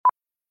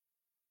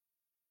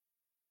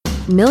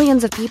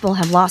Millions of people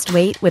have lost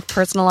weight with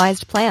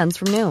personalized plans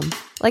from Noom.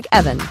 Like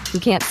Evan, who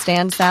can't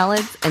stand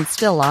salads and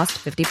still lost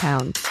 50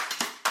 pounds.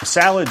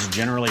 Salads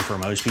generally for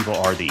most people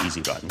are the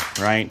easy button,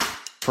 right?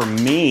 For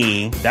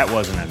me, that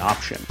wasn't an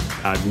option.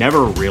 I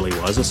never really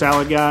was a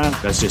salad guy.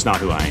 That's just not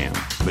who I am.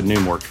 But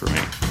Noom worked for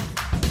me.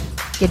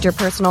 Get your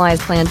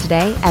personalized plan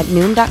today at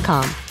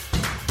Noom.com.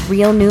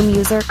 Real Noom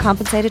user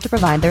compensated to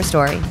provide their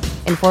story.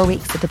 In 4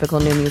 weeks, the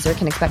typical Noom user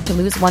can expect to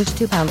lose 1 to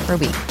 2 pounds per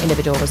week.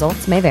 Individual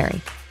results may vary.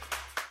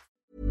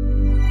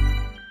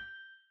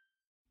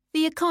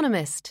 The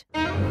Economist.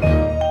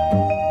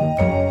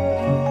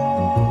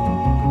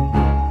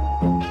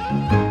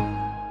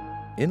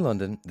 In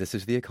London, this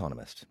is The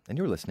Economist, and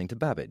you're listening to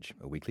Babbage,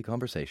 a weekly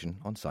conversation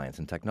on science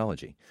and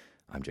technology.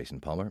 I'm Jason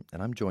Palmer,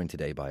 and I'm joined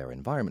today by our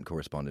environment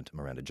correspondent,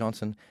 Miranda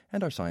Johnson,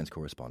 and our science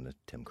correspondent,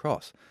 Tim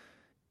Cross.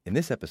 In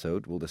this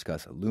episode, we'll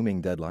discuss a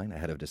looming deadline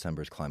ahead of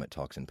December's climate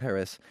talks in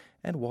Paris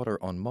and water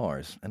on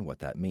Mars and what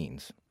that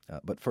means.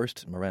 But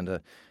first,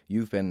 Miranda,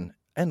 you've been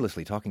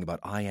endlessly talking about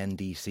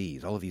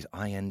INDCs, all of these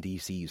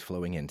INDCs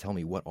flowing in. Tell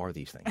me, what are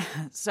these things?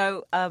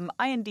 So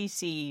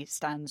INDC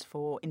stands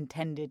for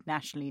Intended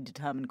Nationally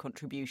Determined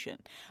Contribution,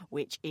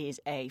 which is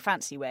a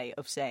fancy way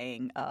of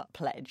saying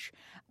pledge.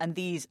 And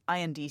these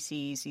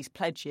INDCs, these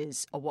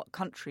pledges, are what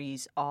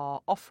countries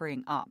are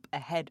offering up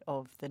ahead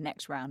of the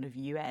next round of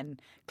UN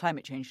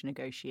climate change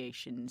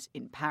negotiations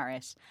in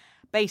Paris.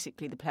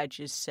 Basically, the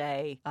pledges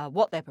say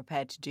what they're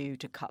prepared to do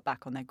to cut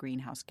back on their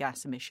greenhouse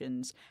gas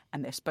emissions,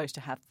 and they're supposed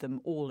to have them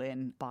all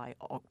in by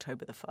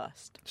October the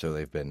 1st. So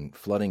they've been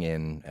flooding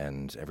in,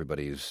 and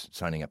everybody's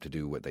signing up to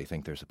do what they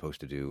think they're supposed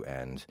to do,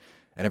 and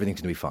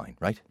everything's going to be fine,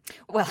 right?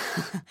 Well,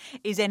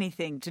 is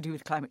anything to do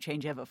with climate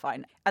change ever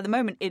fine? At the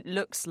moment, it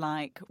looks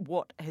like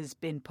what has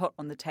been put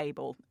on the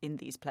table in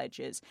these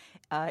pledges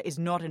is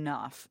not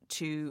enough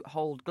to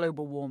hold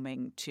global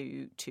warming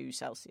to 2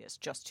 Celsius,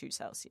 just 2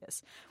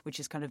 Celsius, which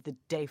is kind of the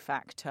de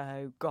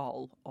facto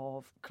goal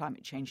of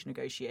climate change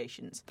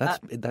negotiations.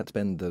 That's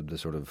been the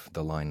sort of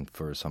the line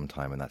for some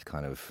time, and that's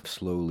kind of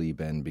slowly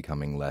been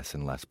becoming less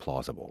and less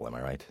plausible. Am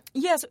I right?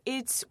 Yes,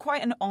 it's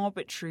quite an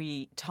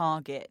arbitrary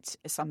target.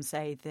 Some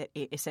say that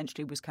it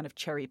essentially was kind of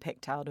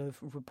cherry-picked out of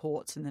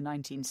reports in the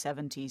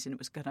 1970s, and it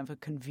was kind of a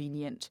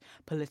convenient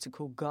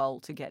political goal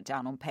to get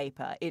down on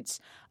paper. It's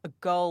a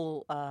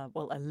goal, a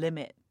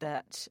limit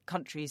that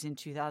countries in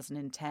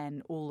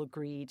 2010 all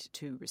agreed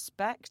to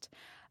respect.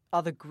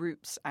 Other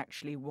groups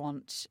actually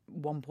want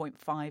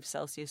 1.5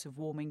 Celsius of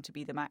warming to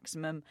be the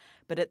maximum.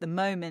 But at the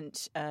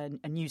moment, a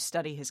new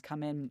study has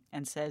come in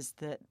and says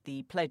that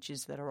the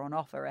pledges that are on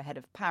offer ahead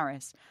of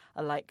Paris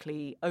are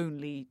likely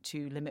only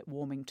to limit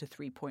warming to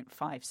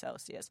 3.5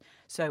 Celsius.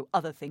 So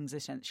other things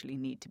essentially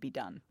need to be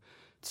done.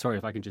 Sorry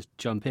if I can just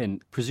jump in.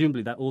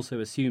 Presumably that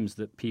also assumes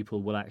that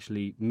people will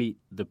actually meet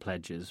the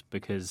pledges,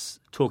 because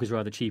talk is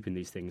rather cheap in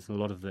these things, and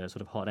a lot of the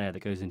sort of hot air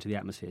that goes into the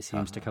atmosphere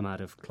seems to come out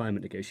of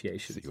climate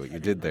negotiations. See what you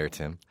did there,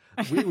 Tim.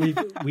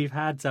 We've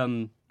had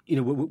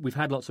we've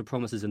had lots of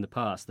promises in the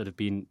past that have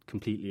been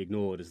completely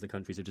ignored as the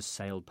countries have just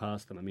sailed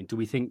past them. I mean, do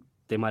we think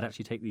they might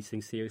actually take these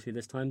things seriously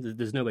this time?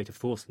 There's no way to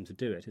force them to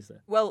do it, is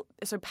there? Well,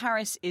 so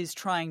Paris is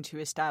trying to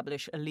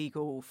establish a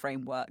legal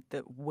framework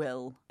that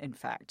will, in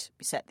fact,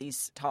 set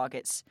these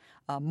targets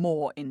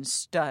more in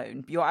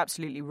stone. You're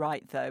absolutely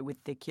right, though,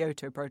 with the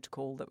Kyoto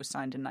Protocol that was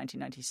signed in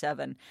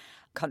 1997.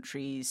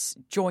 Countries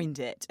joined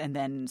it and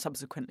then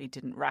subsequently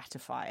didn't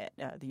ratify it.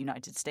 The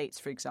United States,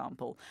 for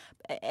example.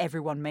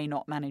 Everyone may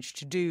not manage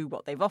to do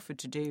what they've offered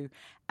to do,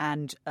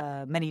 and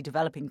many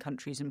developing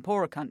countries and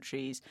poorer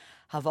countries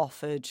have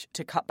offered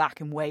to cut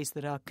back in ways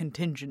that are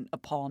contingent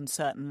upon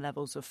certain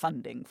levels of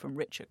funding from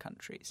richer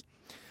countries.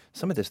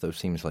 Some of this, though,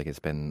 seems like it's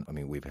been,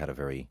 we've had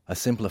a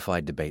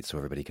simplified debate so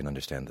everybody can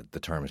understand the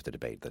terms of the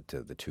debate, the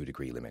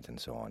 2-degree limit and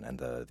so on. And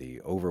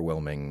the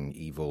overwhelming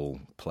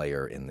evil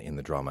player in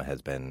the drama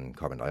has been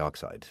carbon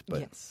dioxide.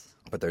 Yes.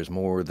 But there's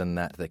more than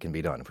that can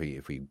be done if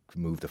we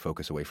move the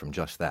focus away from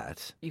just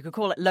that. You could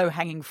call it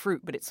low-hanging fruit,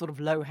 but it's sort of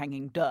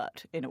low-hanging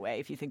dirt in a way,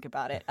 if you think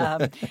about it.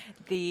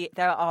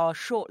 There are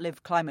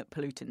short-lived climate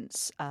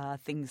pollutants,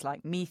 things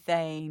like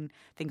methane,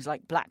 things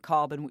like black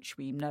carbon, which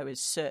we know as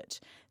soot,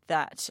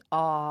 that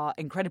are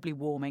incredibly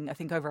warming. I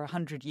think over a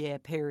 100-year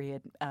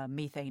period,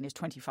 methane is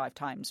 25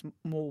 times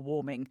more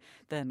warming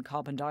than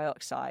carbon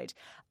dioxide.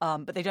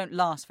 But they don't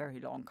last very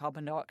long.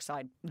 Carbon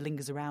dioxide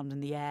lingers around in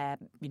the air,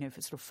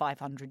 for sort of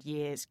 500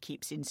 years,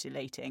 keeps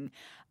insulating,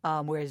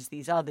 whereas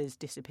these others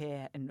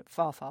disappear in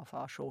far, far,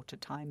 far shorter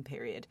time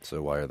period.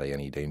 So why are they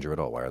any danger at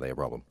all? Why are they a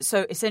problem?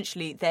 So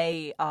essentially,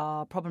 they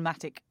are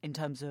problematic in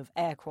terms of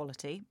air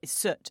quality.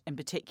 Soot, in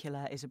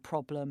particular, is a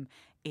problem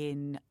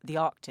in the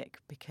Arctic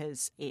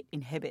because it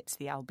inhibits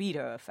the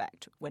albedo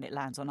effect when it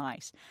lands on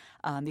ice.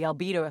 The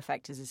albedo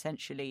effect is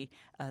essentially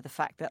the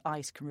fact that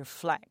ice can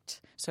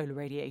reflect solar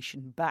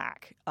radiation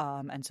back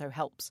and so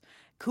helps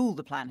cool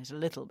the planet a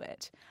little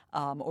bit,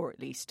 or at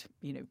least,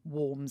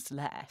 warms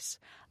less.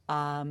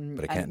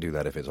 But it can't do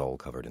that if it's all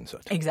covered in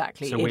soot.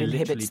 Exactly. So it we're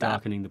inhibits literally that.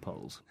 darkening the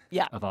poles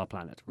of our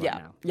planet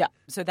now. Yeah.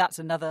 So that's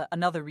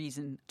another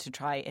reason to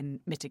try and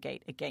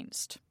mitigate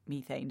against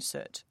methane,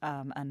 soot,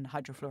 and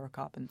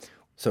hydrofluorocarbons.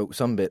 So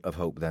some bit of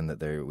hope then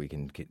that we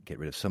can get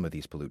rid of some of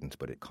these pollutants,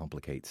 but it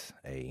complicates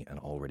an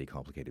already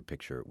complicated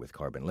picture with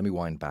carbon. Let me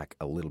wind back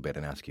a little bit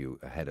and ask you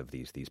ahead of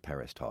these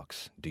Paris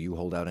talks. Do you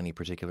hold out any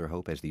particular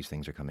hope as these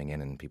things are coming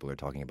in and people are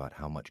talking about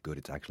how much good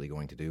it's actually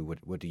going to do?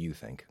 What do you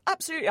think?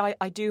 Absolutely.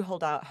 I do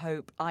hold out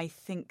hope. I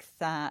think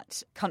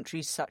that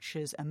countries such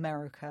as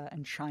America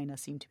and China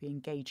seem to be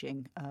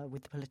engaging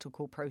with the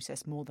political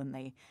process more than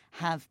they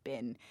have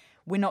been.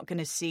 We're not going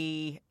to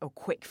see a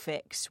quick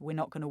fix. We're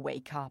not going to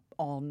wake up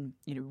on,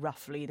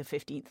 roughly the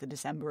 15th of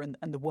December and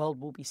the world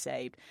will be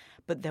saved.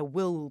 But there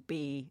will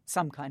be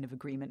some kind of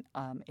agreement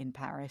in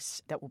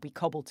Paris that will be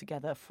cobbled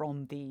together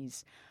from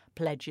these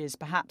pledges,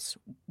 perhaps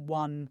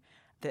one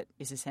that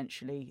is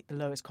essentially the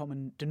lowest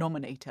common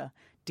denominator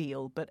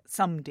deal. But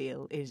some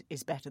deal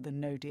is better than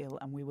no deal,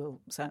 and we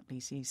will certainly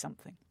see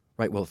something.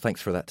 Right, well,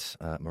 thanks for that,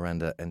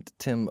 Miranda. And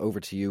Tim, over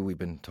to you. We've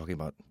been talking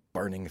about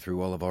burning through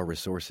all of our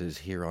resources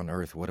here on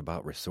Earth. What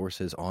about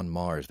resources on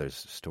Mars?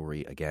 There's a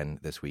story again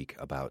this week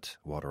about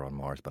water on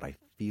Mars, but I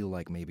feel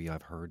like maybe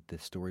I've heard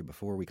this story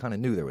before. We kind of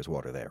knew there was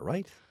water there,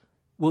 right?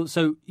 Well,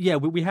 so, yeah,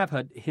 we have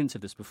heard hints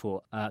of this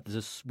before.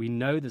 We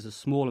know there's a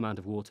small amount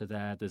of water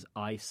there. There's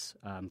ice,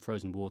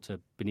 frozen water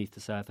beneath the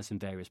surface in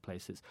various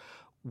places.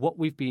 What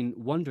we've been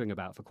wondering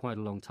about for quite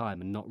a long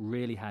time and not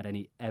really had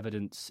any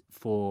evidence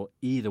for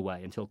either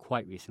way until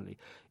quite recently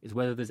is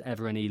whether there's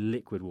ever any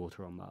liquid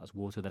water on Mars,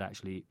 water that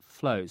actually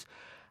flows.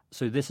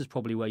 So this is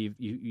probably where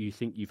you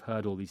think you've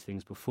heard all these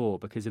things before,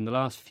 because in the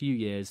last few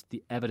years,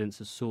 the evidence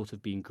has sort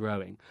of been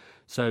growing.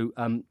 So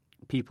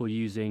people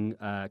using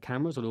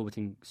cameras on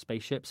orbiting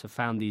spaceships have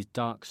found these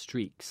dark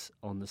streaks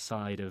on the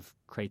side of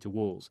crater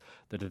walls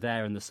that are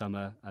there in the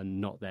summer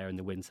and not there in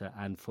the winter.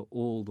 And for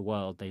all the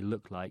world, they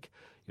look like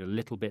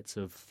little bits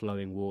of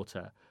flowing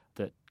water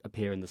that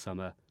appear in the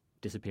summer,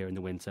 disappear in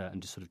the winter,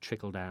 and just sort of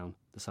trickle down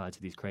the sides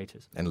of these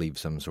craters. And leave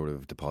some sort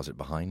of deposit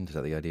behind? Is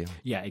that the idea?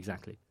 Yeah,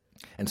 exactly.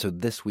 And so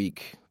this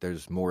week,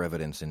 there's more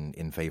evidence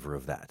in favour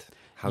of that.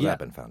 How's that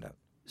been found out?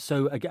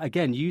 So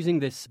again, using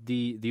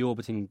the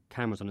orbiting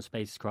cameras on a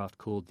spacecraft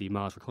called the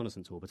Mars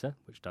Reconnaissance Orbiter,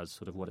 which does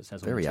sort of what it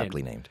says on the tin. Very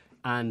aptly named.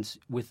 And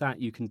with that,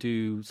 you can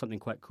do something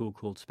quite cool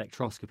called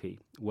spectroscopy,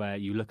 where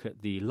you look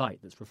at the light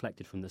that's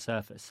reflected from the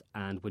surface.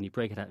 And when you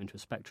break it out into a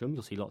spectrum,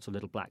 you'll see lots of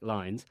little black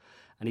lines.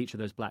 And each of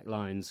those black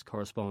lines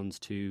corresponds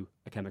to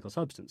a chemical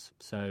substance.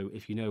 So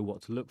if you know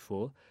what to look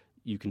for,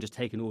 you can just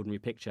take an ordinary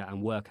picture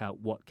and work out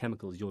what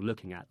chemicals you're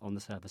looking at on the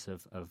surface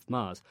of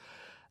Mars.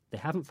 They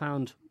haven't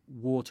found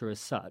water as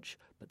such,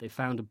 but they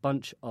found a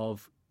bunch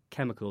of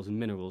chemicals and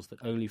minerals that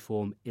only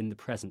form in the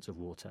presence of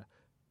water,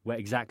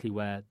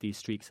 where these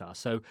streaks are.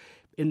 So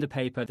in the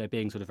paper, they're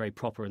being sort of very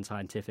proper and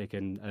scientific,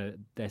 and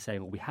they're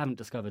saying, well, we haven't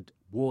discovered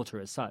water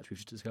as such, we've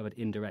just discovered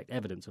indirect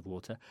evidence of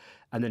water.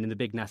 And then in the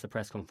big NASA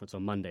press conference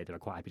on Monday, they were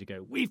quite happy to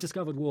go, we've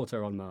discovered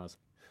water on Mars.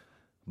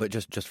 But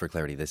just for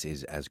clarity, this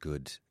is as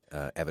good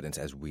evidence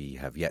as we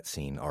have yet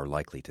seen or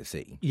likely to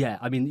see. Yeah,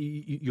 I mean,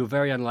 you're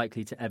very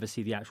unlikely to ever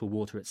see the actual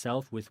water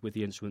itself with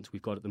the instruments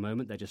we've got at the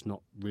moment. They're just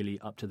not really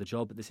up to the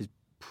job, but this is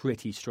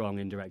pretty strong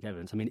indirect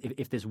evidence. I mean,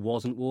 if this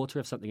wasn't water,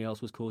 if something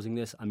else was causing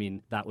this, I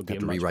mean, that would be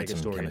a much bigger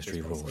story.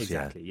 Chemistry rules,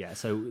 exactly, yeah.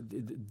 So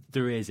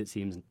there is, it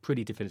seems,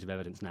 pretty definitive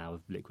evidence now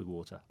of liquid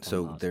water.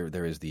 So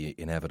there is the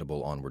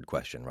inevitable onward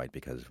question, right?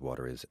 Because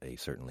water is a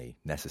certainly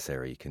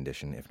necessary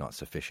condition, if not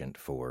sufficient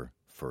for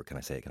can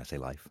I say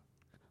life?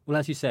 Well,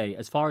 as you say,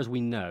 as far as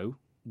we know,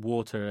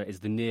 water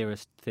is the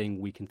nearest thing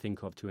we can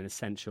think of to an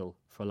essential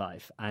for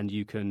life. And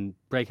you can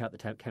break out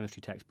the chemistry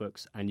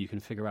textbooks and you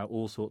can figure out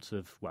all sorts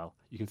of,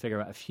 you can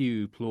figure out a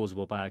few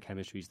plausible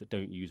biochemistries that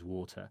don't use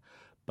water.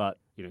 But,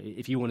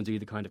 if you want to do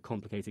the kind of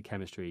complicated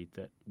chemistry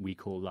that we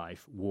call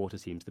life, water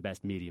seems the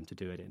best medium to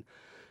do it in.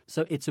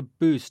 So it's a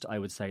boost, I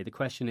would say. The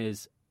question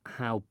is,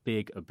 how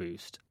big a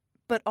boost?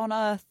 But on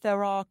Earth,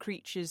 there are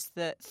creatures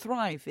that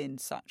thrive in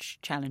such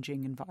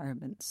challenging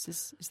environments.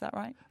 Is that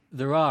right?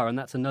 There are, and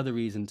that's another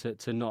reason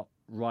to not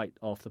write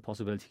off the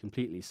possibility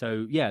completely.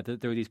 So, yeah,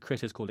 there are these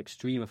critters called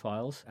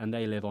extremophiles, and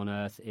they live on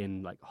Earth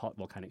in hot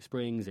volcanic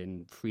springs,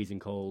 in freezing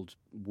cold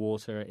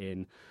water,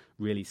 in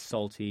really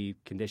salty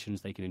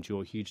conditions. They can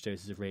endure huge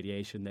doses of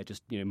radiation. They're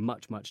just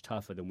much, much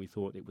tougher than we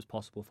thought it was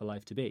possible for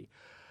life to be.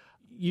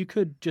 You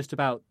could just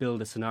about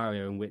build a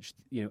scenario in which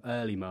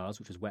early Mars,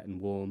 which was wet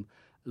and warm,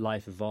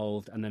 life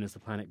evolved, and then as the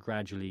planet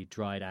gradually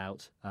dried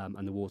out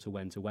and the water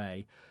went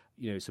away,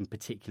 some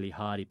particularly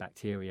hardy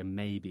bacteria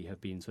maybe have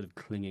been sort of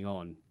clinging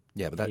on.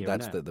 Yeah, but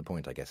that's the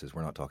point, I guess, is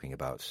we're not talking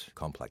about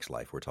complex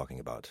life. We're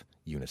talking about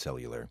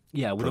unicellular.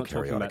 Yeah, we're not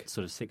talking about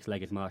sort of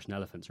six-legged Martian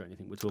elephants or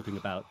anything. We're talking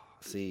about...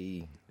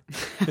 See...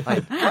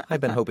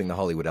 I've been hoping the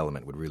Hollywood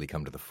element would really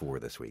come to the fore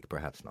this week.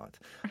 Perhaps not.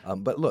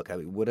 But look,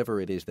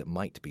 whatever it is that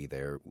might be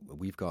there,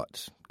 we've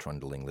got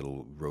trundling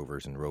little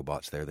rovers and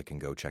robots there that can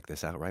go check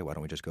this out, right? Why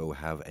don't we just go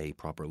have a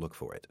proper look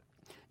for it?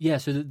 Yeah,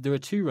 so there are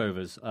two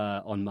rovers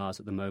on Mars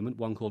at the moment,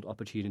 one called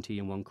Opportunity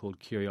and one called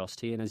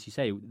Curiosity. And as you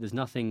say, there's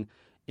nothing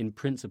in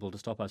principle to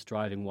stop us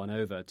driving one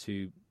over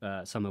to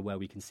somewhere where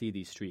we can see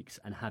these streaks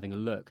and having a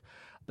look.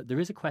 But there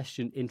is a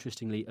question,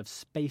 interestingly, of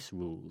space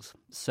rules.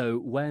 So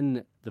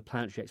when the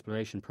planetary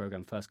exploration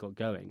program first got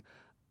going,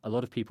 a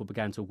lot of people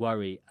began to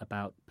worry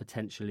about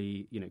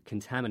potentially,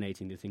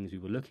 contaminating the things we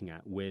were looking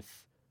at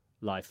with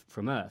life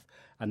from Earth.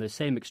 And the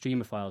same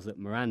extremophiles that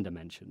Miranda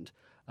mentioned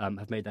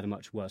have made that a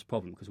much worse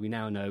problem, because we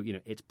now know,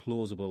 it's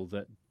plausible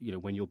that,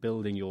 when you're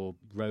building your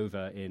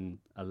rover in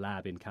a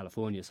lab in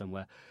California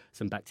somewhere,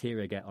 some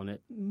bacteria get on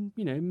it,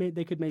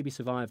 they could maybe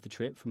survive the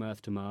trip from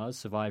Earth to Mars,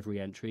 survive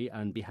re-entry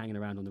and be hanging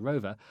around on the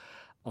rover.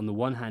 On the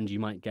one hand, you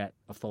might get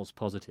a false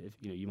positive.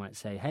 You might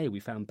say, hey, we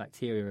found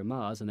bacteria in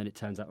Mars, and then it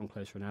turns out on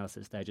closer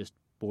analysis they're just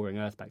boring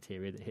Earth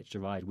bacteria that hitched a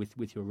ride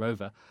with your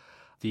rover.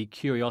 The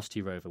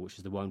Curiosity rover, which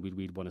is the one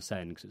we'd want to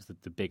send because it's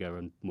the bigger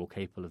and more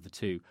capable of the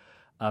two,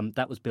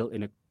 that was built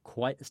in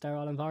quite a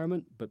sterile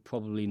environment, but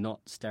probably not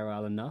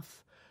sterile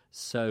enough.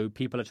 So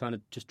people are trying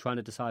to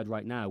decide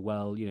right now,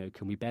 well,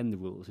 can we bend the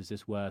rules? Is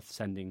this worth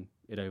sending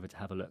it over to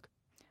have a look?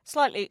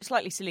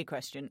 Slightly silly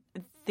question.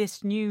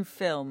 This new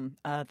film,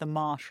 The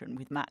Martian,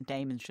 with Matt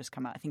Damon's just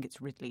come out. I think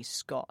it's Ridley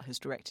Scott has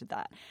directed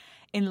that.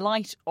 In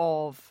light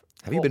of...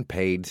 Have you been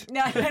paid?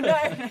 No.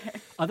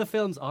 Other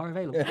films are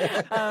available.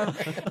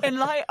 In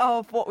light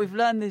of what we've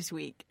learned this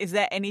week, is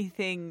there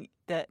anything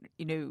that,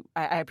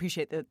 I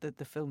appreciate that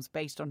the film's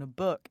based on a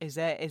book. Is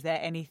there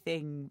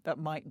anything that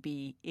might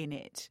be in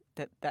it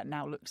that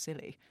now looks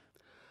silly?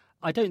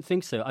 I don't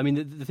think so. I mean,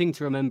 the thing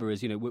to remember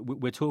is,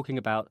 we're talking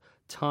about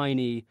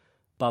tiny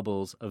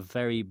bubbles of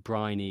very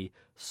briny,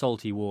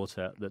 salty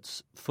water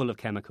that's full of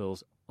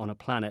chemicals on a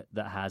planet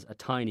that has a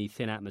tiny,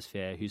 thin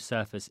atmosphere whose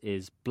surface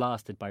is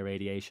blasted by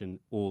radiation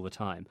all the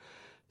time.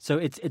 So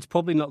it's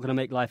probably not going to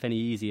make life any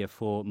easier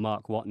for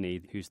Mark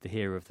Watney, who's the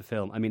hero of the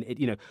film. I mean,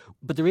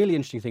 but the really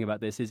interesting thing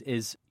about this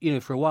is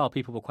for a while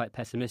people were quite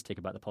pessimistic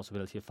about the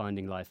possibility of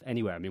finding life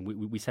anywhere. I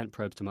mean, we sent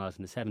probes to Mars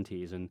in the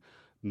 70s, and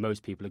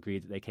most people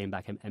agreed that they came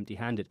back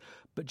empty-handed.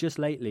 But just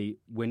lately,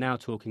 we're now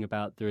talking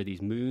about there are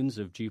these moons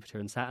of Jupiter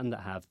and Saturn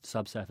that have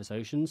subsurface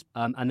oceans,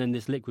 and then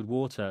this liquid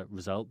water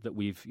result that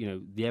we've,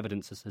 the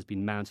evidence has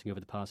been mounting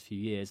over the past few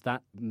years,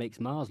 that makes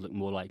Mars look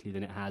more likely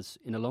than it has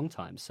in a long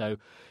time. So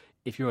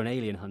if you're an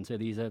alien hunter,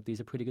 these are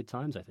pretty good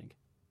times, I think.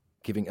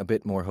 Giving a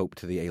bit more hope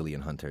to the alien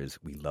hunters.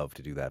 We love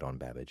to do that on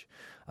Babbage.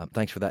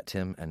 Thanks for that,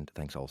 Tim, and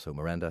thanks also,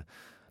 Miranda.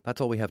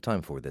 That's all we have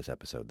time for this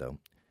episode, though.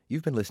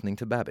 You've been listening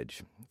to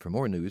Babbage. For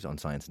more news on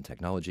science and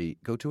technology,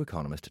 go to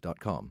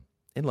economist.com.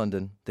 In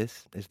London,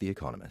 this is The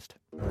Economist.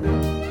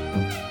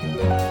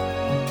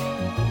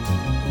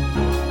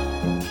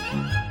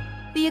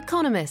 The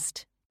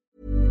Economist.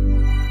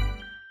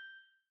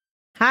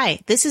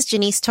 Hi, this is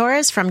Janice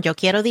Torres from Yo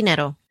Quiero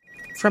Dinero.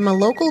 From a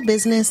local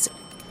business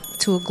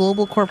to a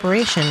global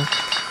corporation,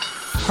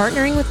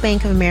 partnering with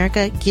Bank of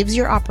America gives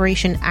your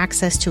operation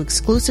access to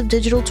exclusive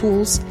digital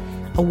tools,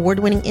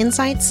 award-winning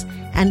insights,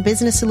 and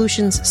business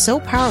solutions so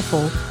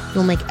powerful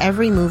you'll make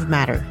every move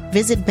matter.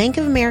 Visit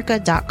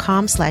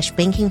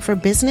bankofamerica.com/banking for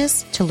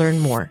business to learn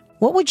more.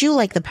 What would you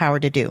like the power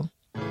to do?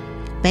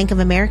 Bank of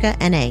America,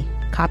 N.A.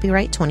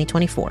 Copyright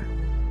 2024.